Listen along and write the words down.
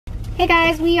Hey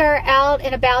guys, we are out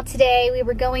and about today. We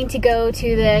were going to go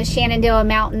to the Shenandoah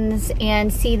Mountains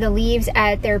and see the leaves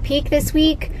at their peak this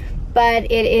week, but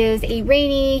it is a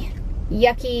rainy,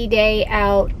 yucky day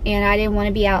out and I didn't want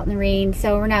to be out in the rain,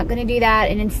 so we're not going to do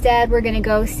that, and instead we're going to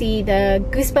go see the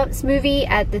Goosebumps movie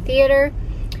at the theater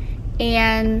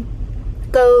and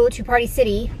go to Party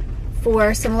City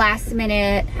for some last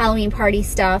minute Halloween party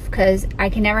stuff because I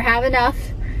can never have enough.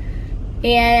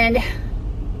 And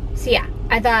so yeah,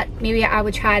 I thought maybe I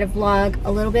would try to vlog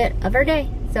a little bit of our day.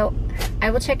 So I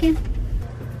will check in.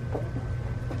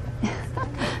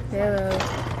 Hello.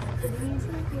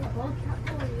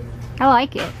 I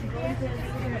like it.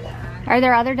 Are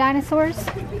there other dinosaurs?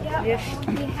 Yeah. Yes.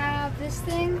 We have this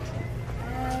thing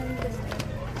and this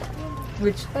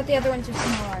thing. But the other ones are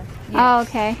smaller. Yes. Oh,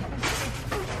 okay.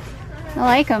 I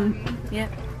like them.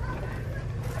 Yep.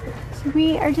 So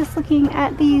we are just looking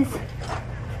at these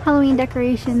Halloween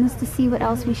decorations to see what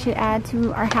else we should add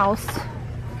to our house.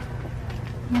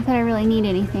 Not that I really need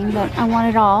anything, but I want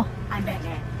it all. I'm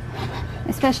Batman.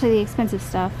 Especially the expensive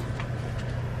stuff.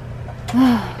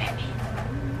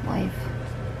 Life.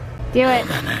 Do it.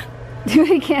 Do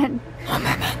it again. I'm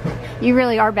Batman. You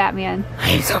really are Batman.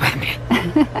 I am so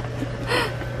Batman.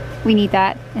 We need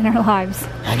that in our lives.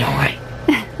 I know, right?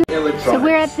 So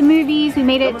we're at the movies. We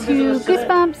made it to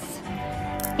Goosebumps.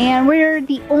 And we're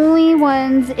the only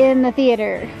ones in the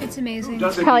theater. It's amazing.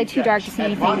 It's probably too dark to see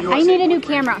anything. I need a new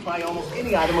camera.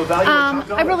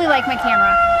 I really like my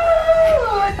camera.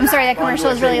 I'm sorry, that commercial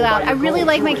is really loud. I really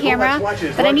like my camera,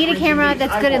 but I need a camera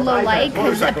that's good in low light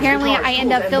because apparently I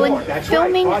end up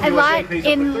filming a lot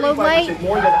in low light.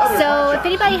 So if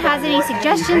anybody has any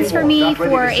suggestions for me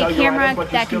for a camera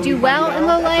that could do well in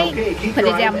low light, put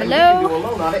it down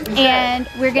below. And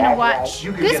we're gonna watch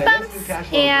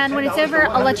Goosebumps, and when it's over,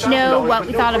 I'll let you know what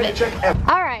we thought of it.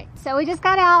 Alright, so we just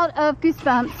got out of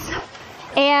Goosebumps,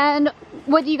 and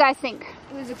what do you guys think?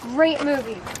 It was a great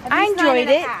movie. I enjoyed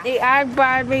it. I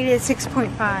rated it 6.5.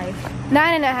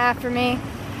 9.5 for me.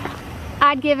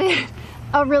 I'd give it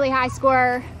a really high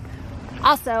score.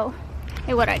 Also,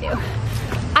 hey, what'd I do?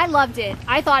 I loved it.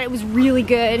 I thought it was really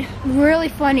good. Really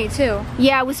funny too.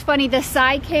 Yeah, it was funny. The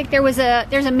sidekick, there's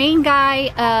a main guy,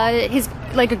 his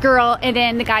like a girl, and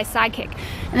then the guy's sidekick.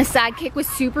 And the sidekick was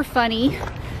super funny,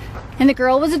 and the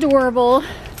girl was adorable.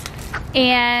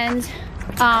 And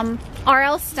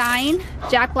R.L. Stine,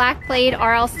 Jack Black played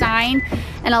R.L. Stine,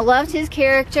 and I loved his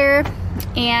character,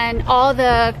 and all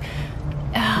the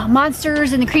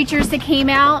monsters and the creatures that came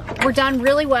out were done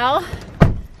really well.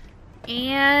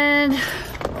 And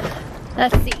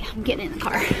let's see, I'm getting in the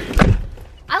car.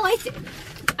 I liked it.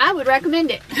 I would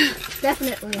recommend it.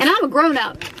 Definitely. And I'm a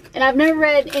grown-up, and I've never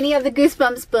read any of the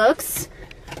Goosebumps books,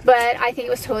 but I think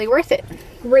it was totally worth it.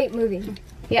 Great movie.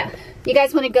 Yeah. You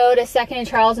guys want to go to 2nd and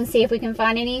Charles and see if we can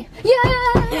find any?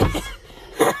 Yes!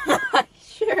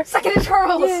 Sure. 2nd and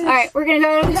Charles. Yes. All right, we're gonna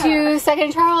go to 2nd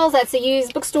and Charles. That's a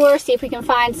used bookstore. See if we can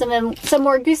find some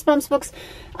more Goosebumps books.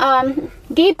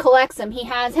 Gabe collects them. He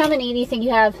has, how many do you think you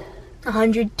have?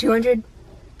 100, 200.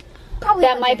 Probably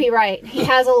that might be right. He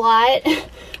has a lot,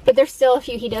 but there's still a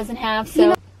few he doesn't have.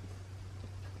 So.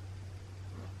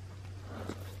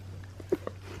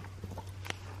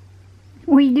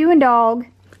 What are you doing, dog?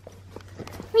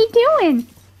 What are you doing?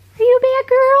 Are you a bad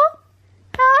girl?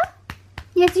 Huh?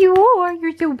 Yes, you are.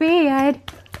 You're so bad.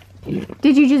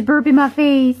 Did you just burp in my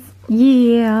face?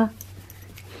 Yeah.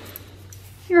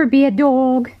 You're a bad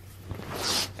dog.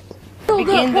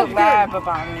 Begin to laugh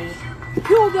about me.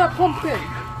 Kill that pumpkin.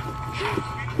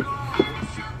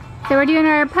 So we're doing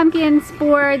our pumpkins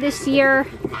for this year.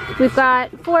 We've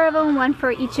got 4 of them, 1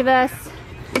 for each of us.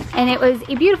 And it was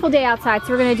a beautiful day outside, so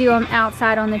we're going to do them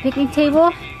outside on the picnic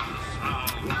table.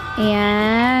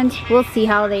 And we'll see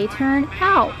how they turn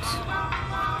out.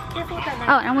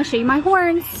 Oh, and I'm going to show you my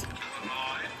horns.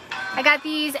 I got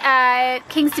these at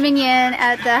King's Dominion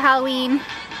at the Halloween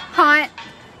haunt.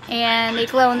 And they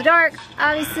glow in the dark,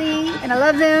 obviously, and I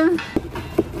love them.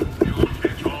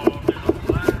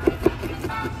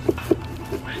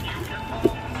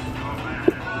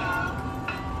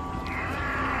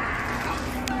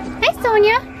 Hi,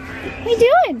 Sonia. What are you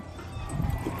doing?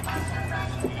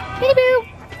 Hey, boo.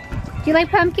 Do you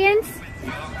like pumpkins?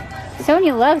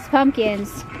 Sonia loves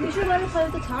pumpkins. You should let her play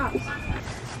with the tops.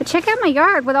 But check out my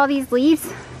yard with all these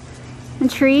leaves and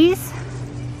trees.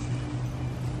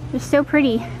 They're so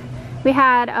pretty. We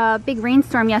had a big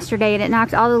rainstorm yesterday and it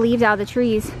knocked all the leaves out of the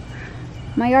trees.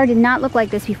 My yard did not look like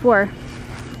this before.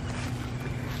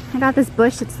 I got this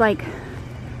bush that's like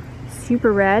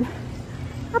super red.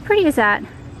 How pretty is that?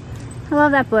 I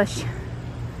love that bush.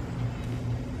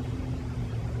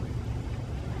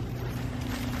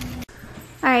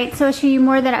 Alright, so I'll show you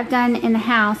more that I've done in the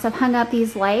house. I've hung up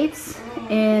these lights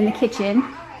in the kitchen.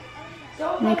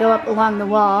 And they go up along the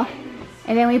wall.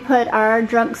 And then we put our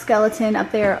drunk skeleton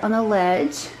up there on the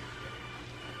ledge.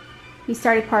 He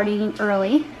started partying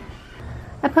early.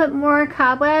 I put more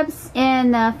cobwebs in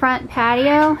the front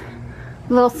patio.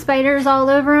 Little spiders all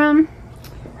over them.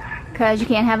 Because you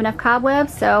can't have enough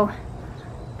cobwebs, so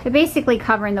they're basically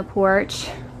covering the porch.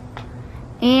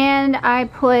 And I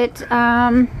put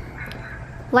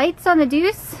lights on the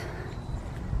deuce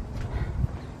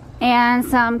and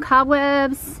some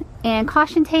cobwebs and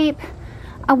caution tape.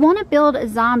 I want to build a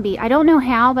zombie. I don't know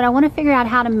how, but I want to figure out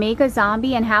how to make a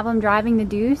zombie and have him driving the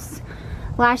deuce.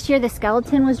 Last year the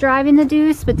skeleton was driving the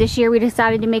deuce, but this year we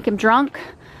decided to make him drunk.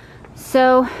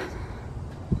 So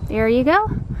there you go.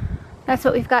 That's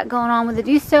what we've got going on with the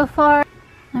deuce so far.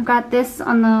 I've got this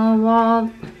on the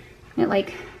wall. It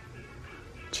like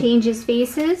changes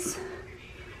faces.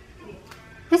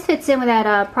 This fits in with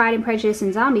that Pride and Prejudice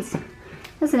and Zombies,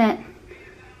 doesn't it?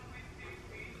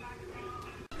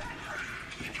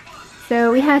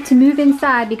 So we had to move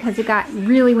inside because it got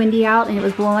really windy out and it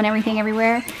was blowing everything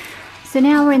everywhere. So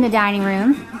now we're in the dining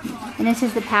room. And this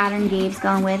is the pattern Gabe's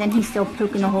gone with, and he's still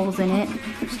poking the holes in it,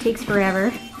 which takes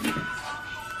forever.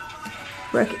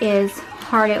 Brooke is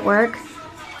hard at work,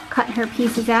 cutting her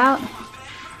pieces out.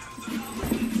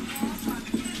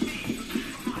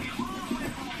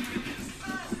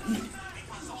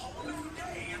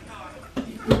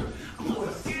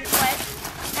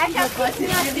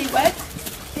 Really wet?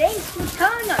 Thanks for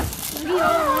telling us. We all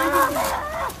wanted to.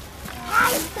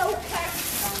 I'm so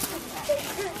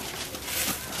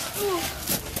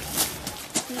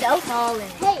no falling.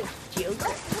 Hey, Jude.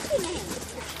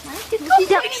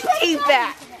 Don't eat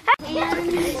that.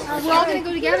 We're all gonna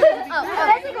go together.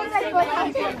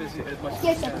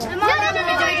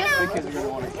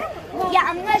 Yeah,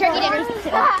 I'm gonna turkey dinner.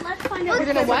 We're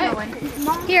gonna what?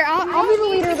 Here, I'll be the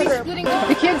leader of the group.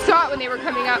 The kids saw it when they were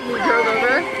coming up and we drove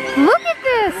over. Look at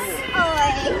this!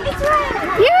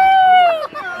 Yay!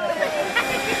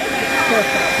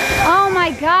 Oh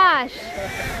my gosh!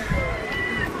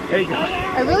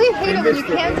 I really hate it when you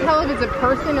can't tell if it's a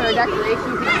person or a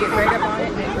decoration because you get right up on it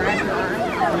and it grabs your arm.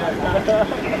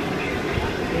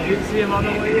 You didn't see him on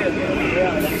the way in.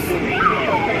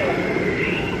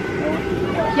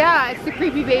 Yeah, it's the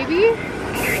creepy baby.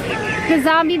 The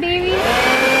zombie baby?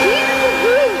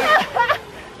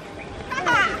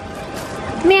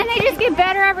 Man, they just get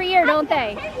better every year, don't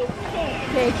they?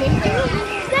 Okay, thank you.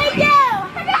 Thank you!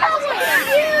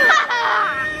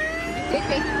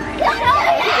 Thank you.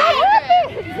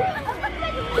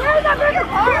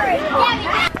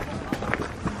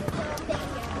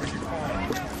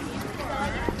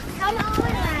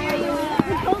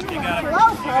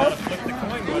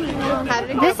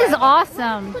 This is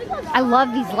awesome. I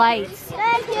love these lights.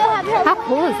 How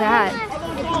cool is that?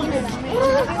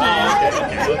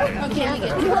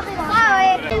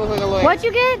 What'd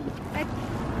you get?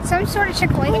 Some sort of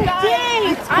Chick-fil-A. Cool.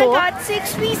 I got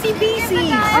 6 Reese's Pieces.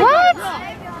 What?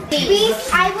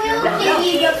 I will give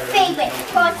you your favorite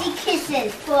Frosty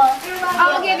Kisses for.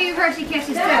 I'll give you Hershey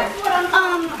Kisses too. I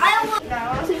will.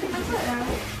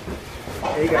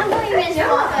 There you go. I'm going to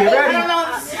Get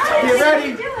ready.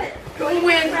 Get ready. Go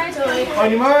win. On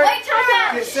your mark.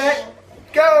 Get set.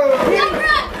 Go.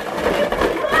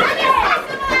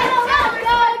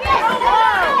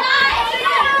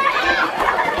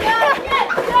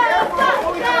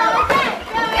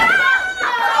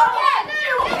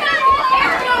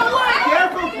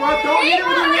 Don't hit it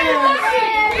with your hands.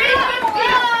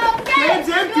 Hands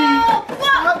empty.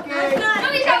 Okay.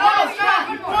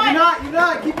 You're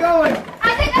not. Keep going. I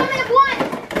think I'm gonna win.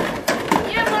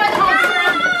 You know what I call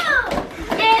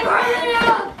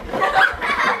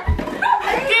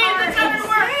Game, that's not gonna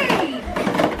work.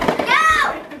 No.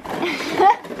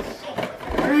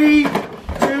 3,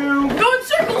 2, Go in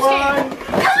circles, 1.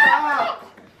 Stop.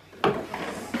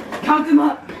 Count them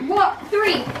up.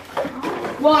 3,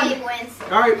 1. Gabe wins.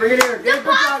 All right, bring it here. Get The a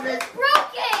box on is it.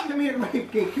 broken. Come here,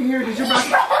 okay, come here. Does your box?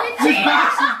 His box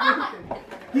is broken.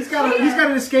 He's got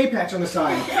an escape hatch on the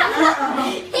side.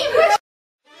 He